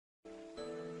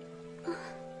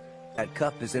That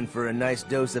cup is in for a nice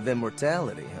dose of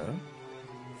immortality, huh?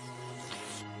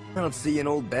 I don't see an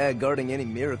old bag guarding any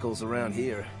miracles around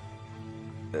here.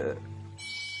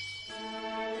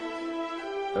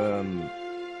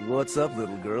 What's up,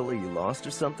 little girl? Are you lost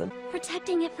or something?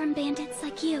 Protecting it from bandits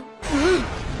like you.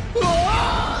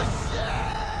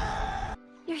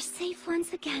 You're safe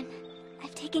once again.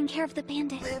 I've taken care of the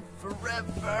bandit. Live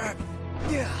forever.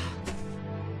 Yeah.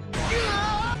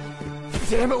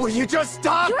 Damn it, will you just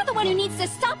stop? You're the one who needs to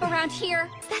stop around here.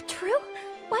 Is that true?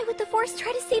 Why would the Force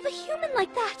try to save a human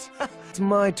like that? It's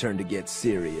my turn to get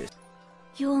serious.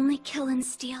 You only kill and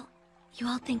steal. You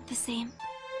all think the same.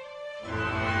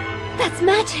 That's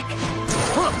magic!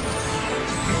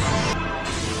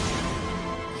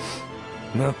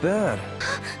 Not bad.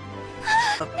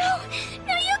 No!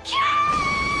 No, you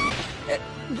can't!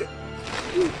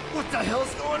 What the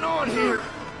hell's going on here?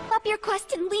 Stop your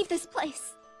quest and leave this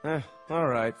place.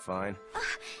 Alright, fine.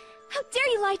 How dare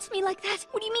you lie to me like that?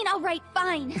 What do you mean, all right,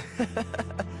 fine?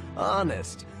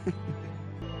 Honest.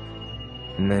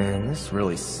 Man, this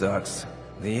really sucks.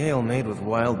 The ale made with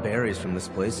wild berries from this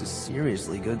place is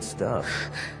seriously good stuff.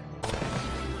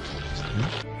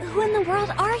 Who in the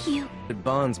world are you? It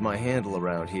bonds my handle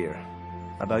around here.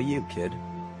 How about you, kid?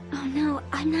 Oh no,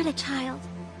 I'm not a child.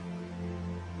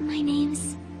 My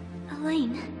name's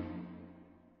Elaine.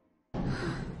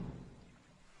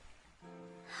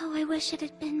 How I wish it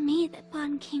had been me that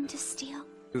Bon came to steal.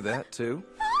 Do that too?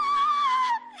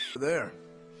 There.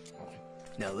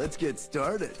 Now let's get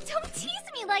started. Don't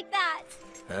tease me like that!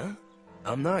 Huh?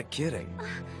 I'm not kidding.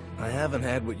 I haven't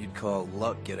had what you'd call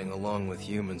luck getting along with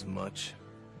humans much.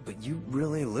 But you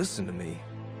really listen to me,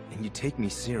 and you take me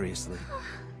seriously.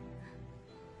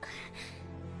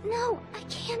 No, I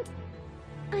can't.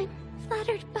 I'm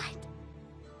flattered, but...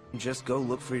 Just go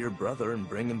look for your brother and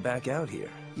bring him back out here.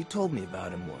 You told me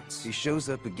about him once. If he shows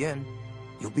up again,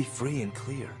 you'll be free and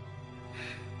clear.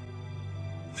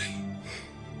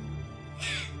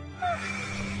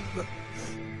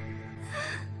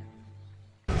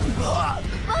 Bon,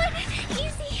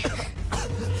 easy!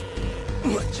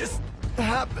 What just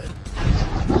happened?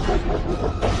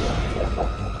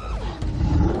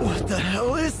 What the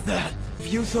hell is that?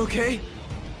 View's okay?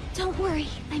 Don't worry,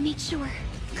 I made sure.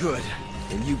 Good.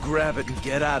 And you grab it and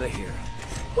get out of here.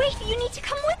 Wait, you need to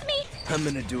come with me! I'm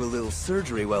gonna do a little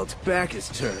surgery while its back is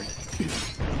turned.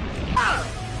 Ha!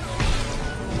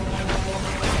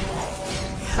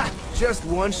 Just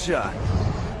one shot.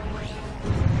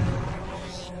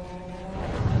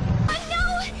 I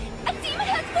know! A demon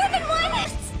has more than one!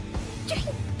 Drink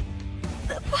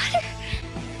the water.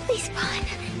 Please, Bon.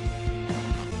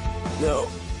 No.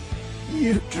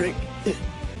 You drink it.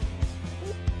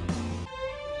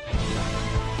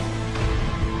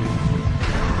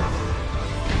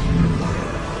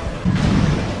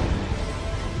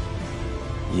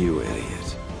 You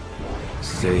idiot.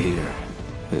 Stay here.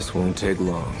 This won't take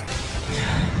long.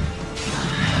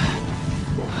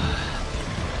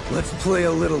 Let's play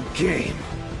a little game.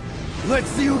 Let's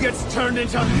see who gets turned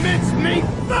into mincemeat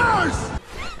first!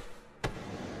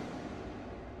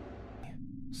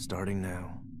 Starting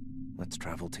now, let's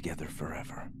travel together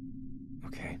forever.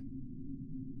 Okay?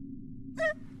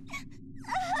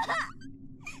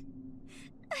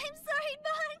 I'm sorry,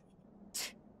 Bon.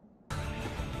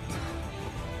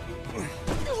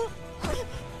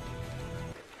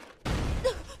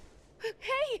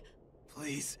 Hey!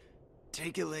 Please,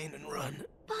 take Elaine and run.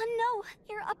 Bon, no.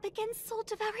 You're up against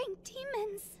soul-devouring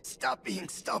demons. Stop being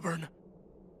stubborn.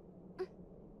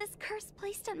 This curse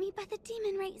placed on me by the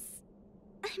demon race.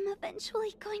 I'm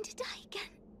eventually going to die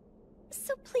again.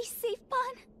 So please save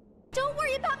Bon. Don't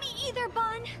worry about me either,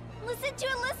 Bon. Listen to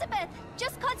Elizabeth.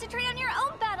 Just concentrate on your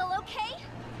own battle, okay?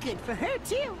 Good for her,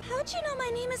 too. How'd you know my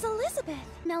name is Elizabeth?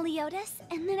 Meliodas,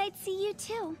 and then I'd see you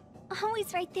too.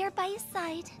 Always right there by his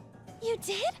side. You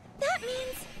did? That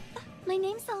means... my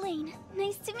name's Elaine.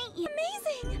 Nice to meet you.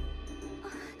 Amazing!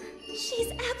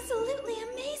 She's absolutely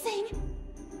amazing!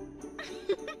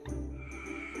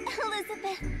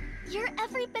 Elizabeth, you're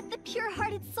every bit the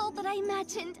pure-hearted soul that I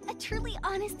imagined. A truly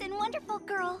honest and wonderful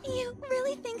girl. You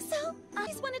really think so? I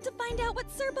just wanted to find out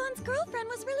what Sir Bon's girlfriend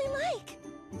was really like.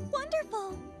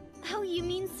 Wonderful. Oh, you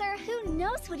mean Sir Who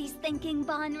Knows What He's Thinking,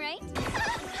 Bon, right?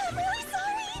 I'm really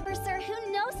sorry! Or Sir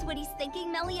Who Knows What He's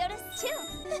Thinking, Meliodas, too.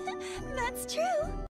 That's true.